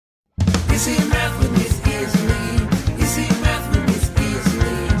Easy math with Miss Easily. Easy math with Miss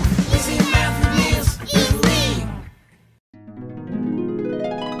Easily. Easy math with Miss Easily.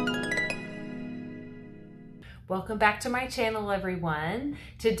 Welcome back to my channel, everyone.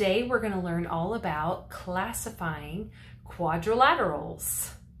 Today we're going to learn all about classifying quadrilaterals.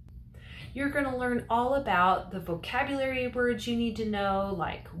 You're going to learn all about the vocabulary words you need to know,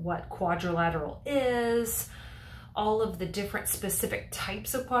 like what quadrilateral is, all of the different specific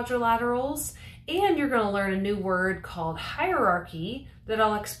types of quadrilaterals, and you're going to learn a new word called hierarchy that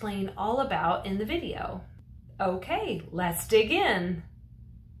I'll explain all about in the video. Okay, let's dig in.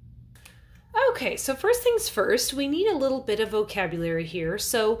 Okay, so first things first, we need a little bit of vocabulary here.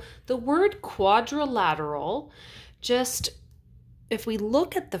 So the word quadrilateral, if we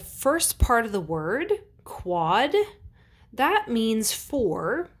look at the first part of the word, quad, that means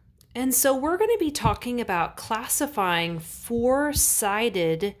four. And so we're going to be talking about classifying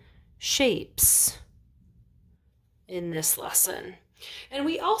four-sided shapes in this lesson. And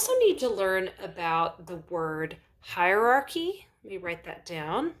we also need to learn about the word hierarchy. Let me write that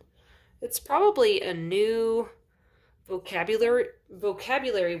down. It's probably a new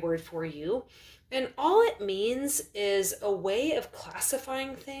vocabulary word for you. And all it means is a way of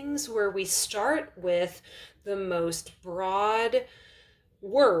classifying things where we start with the most broad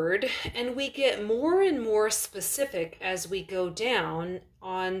word and we get more and more specific as we go down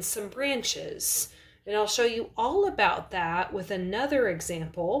on some branches. And I'll show you all about that with another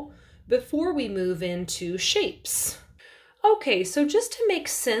example before we move into shapes. Okay, so just to make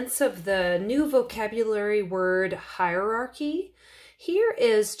sense of the new vocabulary word hierarchy, here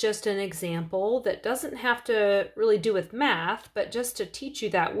is just an example that doesn't have to really do with math, but just to teach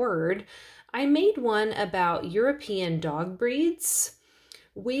you that word. I made one about European dog breeds.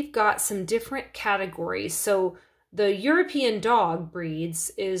 We've got some different categories. So the European dog breeds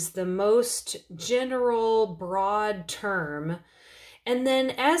is the most general, broad term. And then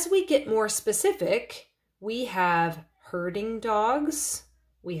as we get more specific, we have herding dogs,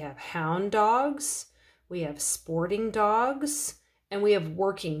 we have hound dogs, we have sporting dogs, and we have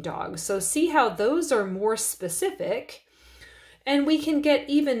working dogs. So see how those are more specific, and we can get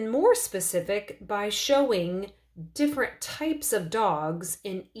even more specific by showing different types of dogs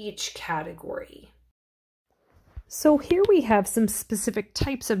in each category. So here we have some specific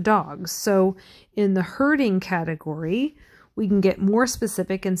types of dogs. So in the herding category, we can get more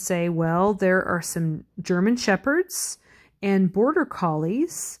specific and say, well, there are some German Shepherds and Border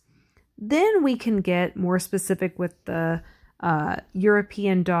Collies. Then we can get more specific with the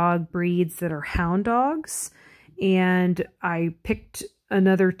European dog breeds that are hound dogs. And I picked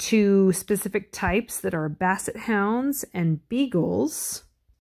another two specific types that are Basset Hounds and Beagles.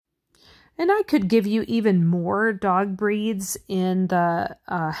 And I could give you even more dog breeds in the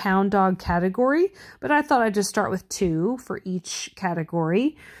hound dog category, but I thought I'd just start with two for each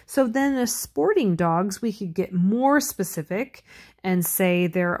category. So then the sporting dogs, we could get more specific and say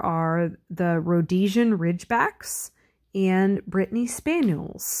there are the Rhodesian Ridgebacks and Brittany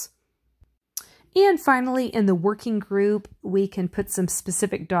Spaniels. And finally, in the working group, we can put some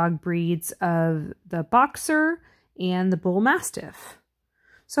specific dog breeds of the Boxer and the Bull Mastiff.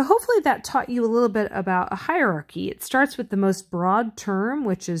 So hopefully that taught you a little bit about a hierarchy. It starts with the most broad term,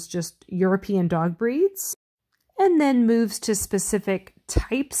 which is just European dog breeds, and then moves to specific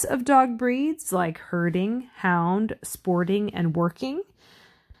types of dog breeds like herding, hound, sporting, and working.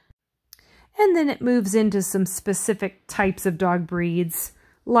 And then it moves into some specific types of dog breeds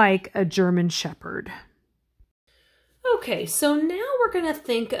like a German Shepherd. Okay, so now we're going to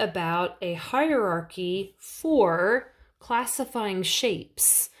think about a hierarchy for classifying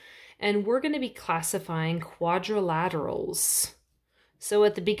shapes, and we're going to be classifying quadrilaterals. So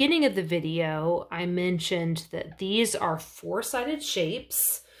at the beginning of the video, I mentioned that these are four-sided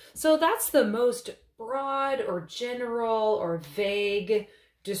shapes. So that's the most broad or general or vague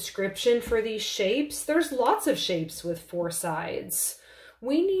description for these shapes. There's lots of shapes with four sides.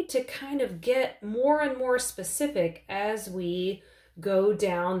 We need to kind of get more and more specific as we go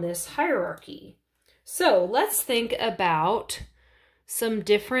down this hierarchy. So let's think about some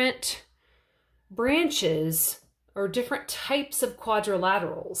different branches or different types of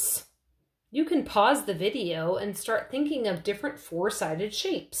quadrilaterals. You can pause the video and start thinking of different four-sided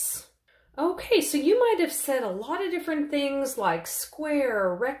shapes. Okay, so you might have said a lot of different things like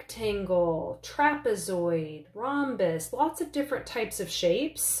square, rectangle, trapezoid, rhombus, lots of different types of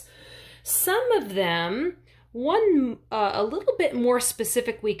shapes. Some of them, a little bit more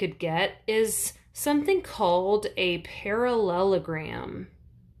specific we could get is something called a parallelogram.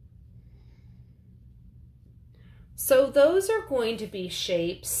 So those are going to be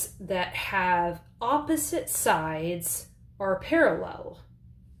shapes that have opposite sides are parallel.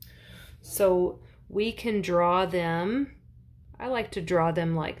 So we can draw them, I like to draw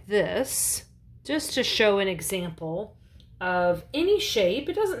them like this, just to show an example of any shape.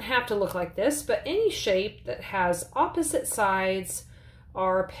 It doesn't have to look like this, but any shape that has opposite sides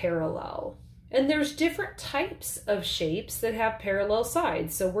are parallel. And there's different types of shapes that have parallel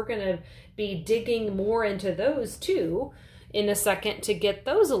sides. So we're going to be digging more into those too in a second to get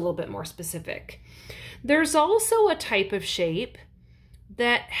those a little bit more specific. There's also a type of shape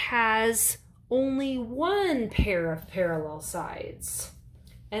that has only one pair of parallel sides,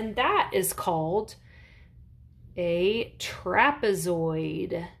 and that is called a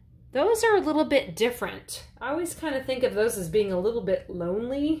trapezoid. Those are a little bit different. I always kind of think of those as being a little bit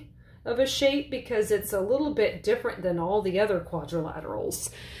lonely of a shape because it's a little bit different than all the other quadrilaterals.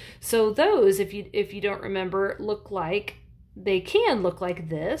 So those, if you don't remember, they can look like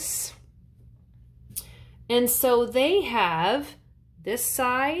this. And so they have this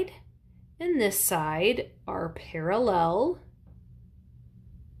side and this side are parallel.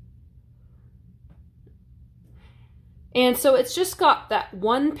 And so it's just got that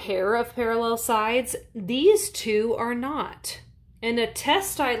one pair of parallel sides. These two are not. And a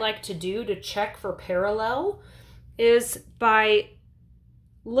test I like to do to check for parallel is by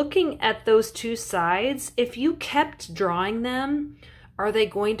looking at those two sides. If you kept drawing them, are they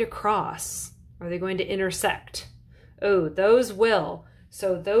going to cross? Are they going to intersect? Oh, those will.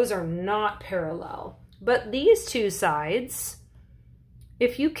 So those are not parallel. But these two sides,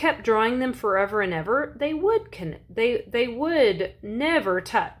 if you kept drawing them forever and ever, they would never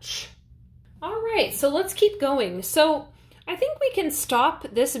touch. All right, so let's keep going. So I think we can stop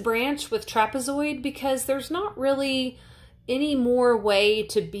this branch with trapezoid because there's not really any more way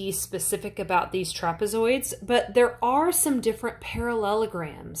to be specific about these trapezoids, but there are some different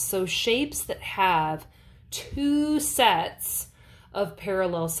parallelograms. So shapes that have two sets of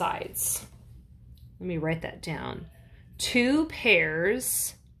parallel sides. Let me write that down. Two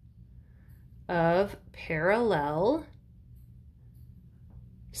pairs of parallel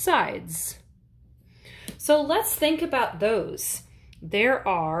sides. So let's think about those. There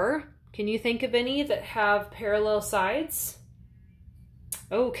are, can you think of any that have parallel sides?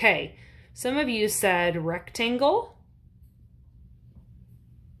 Okay, some of you said rectangle.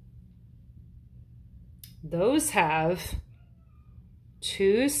 Those have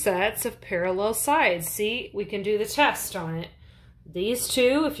two sets of parallel sides. See, we can do the test on it. These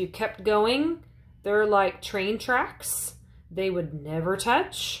two, if you kept going, they're like train tracks. They would never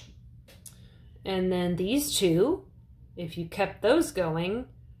touch. And then these two, if you kept those going,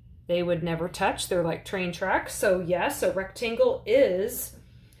 they would never touch. They're like train tracks. So yes, a rectangle is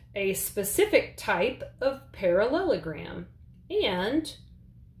a specific type of parallelogram. And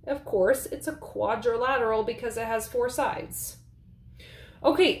of course, it's a quadrilateral because it has four sides.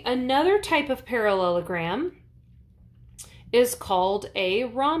 Okay, another type of parallelogram is called a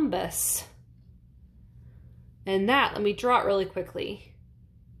rhombus. And that, let me draw it really quickly.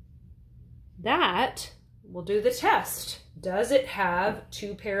 That, we'll do the test. Does it have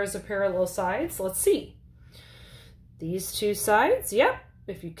two pairs of parallel sides? Let's see. These two sides, yep.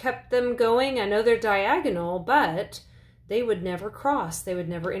 If you kept them going, I know they're diagonal, but they would never cross. They would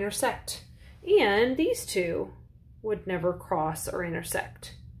never intersect. And these two would never cross or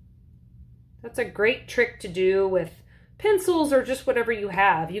intersect. That's a great trick to do with pencils or just whatever you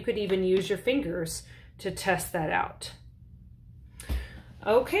have. You could even use your fingers to test that out.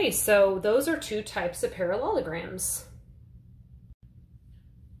 Okay, so those are two types of parallelograms.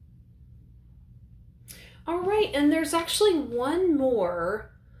 All right, and there's actually one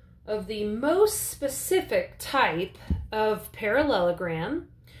more of the most specific type of parallelogram,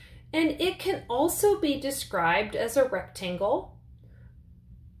 and it can also be described as a rectangle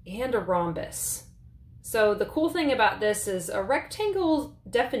and a rhombus. So the cool thing about this is a rectangle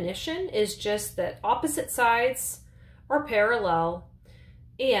definition is just that opposite sides are parallel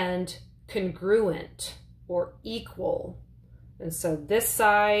and congruent or equal. And so this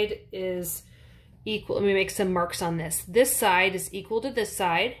side is equal. Let me make some marks on this. This side is equal to this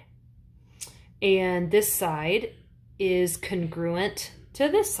side, and this side is congruent to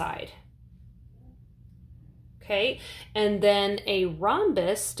this side. Okay, and then a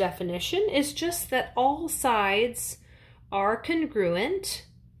rhombus definition is just that all sides are congruent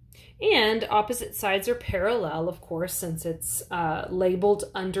and opposite sides are parallel, of course, since it's labeled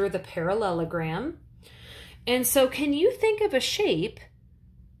under the parallelogram. And so can you think of a shape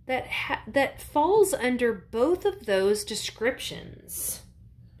that falls under both of those descriptions?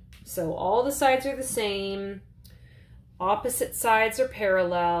 So all the sides are the same. opposite sides are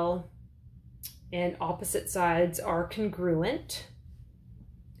parallel, and opposite sides are congruent.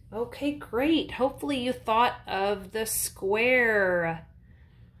 Okay, great. Hopefully you thought of the square.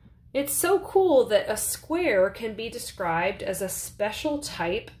 It's so cool that a square can be described as a special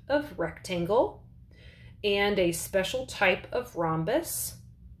type of rectangle and a special type of rhombus.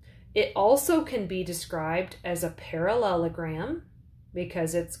 It also can be described as a parallelogram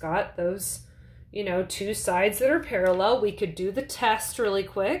because it's got those, you know, two sides that are parallel. We could do the test really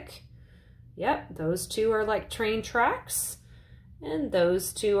quick. Yep, those two are like train tracks, and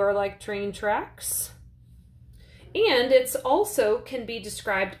those two are like train tracks. And it's also can be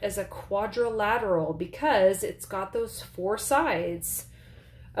described as a quadrilateral because it's got those four sides.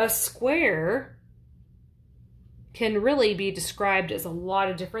 A square can really be described as a lot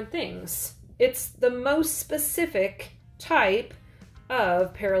of different things. It's the most specific type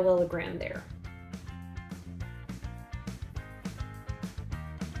of parallelogram there.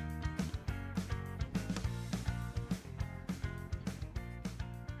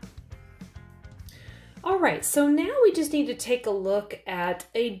 All right, so now we just need to take a look at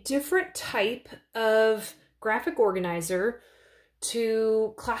a different type of graphic organizer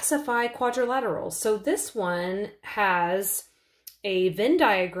to classify quadrilaterals. So this one has a Venn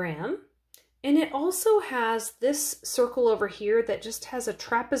diagram, and it also has this circle over here that just has a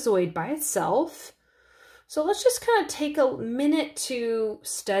trapezoid by itself. So let's just kind of take a minute to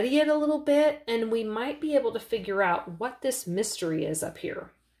study it a little bit, and we might be able to figure out what this mystery is up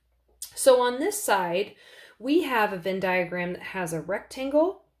here. So on this side, we have a Venn diagram that has a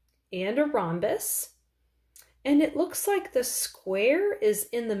rectangle and a rhombus. And it looks like the square is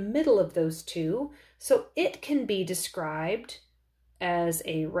in the middle of those two. So it can be described as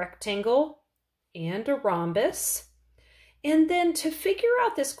a rectangle and a rhombus. And then to figure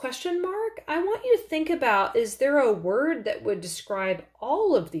out this question mark, I want you to think about, is there a word that would describe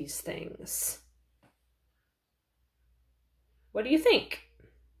all of these things? What do you think?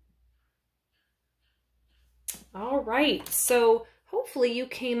 All right, so hopefully you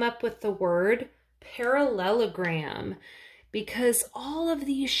came up with the word parallelogram because all of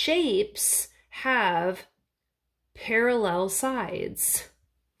these shapes have parallel sides.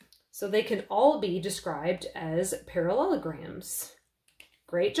 So they can all be described as parallelograms.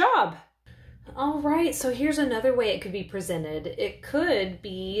 Great job. All right, so here's another way it could be presented. It could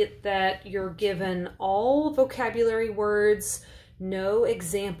be that you're given all vocabulary words, no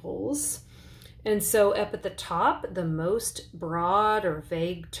examples. And so up at the top, the most broad or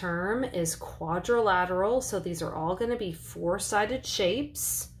vague term is quadrilateral. So these are all going to be four-sided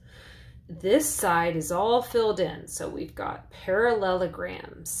shapes. This side is all filled in. So we've got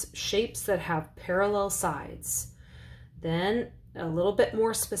parallelograms, shapes that have parallel sides. Then a little bit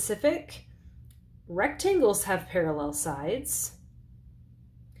more specific, rectangles have parallel sides.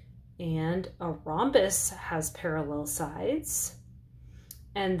 And a rhombus has parallel sides.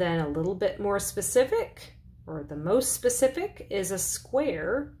 And then a little bit more specific, or the most specific, is a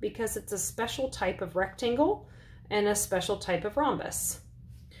square because it's a special type of rectangle and a special type of rhombus.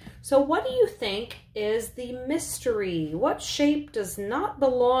 So what do you think is the mystery? What shape does not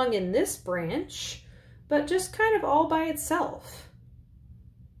belong in this branch, but just kind of all by itself?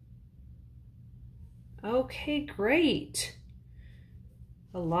 Okay, great.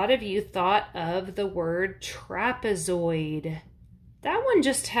 A lot of you thought of the word trapezoid. That one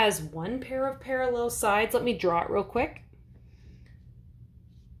just has one pair of parallel sides. Let me draw it real quick.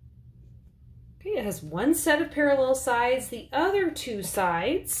 Okay, it has one set of parallel sides. The other two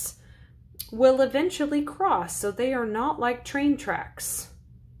sides will eventually cross, so they are not like train tracks.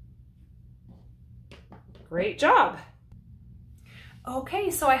 Great job. Okay,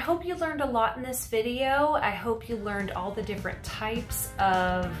 so I hope you learned a lot in this video. I hope you learned all the different types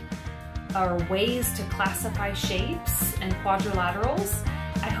of or ways to classify shapes and quadrilaterals.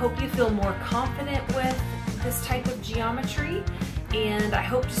 I hope you feel more confident with this type of geometry, and I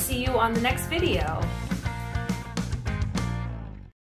hope to see you on the next video.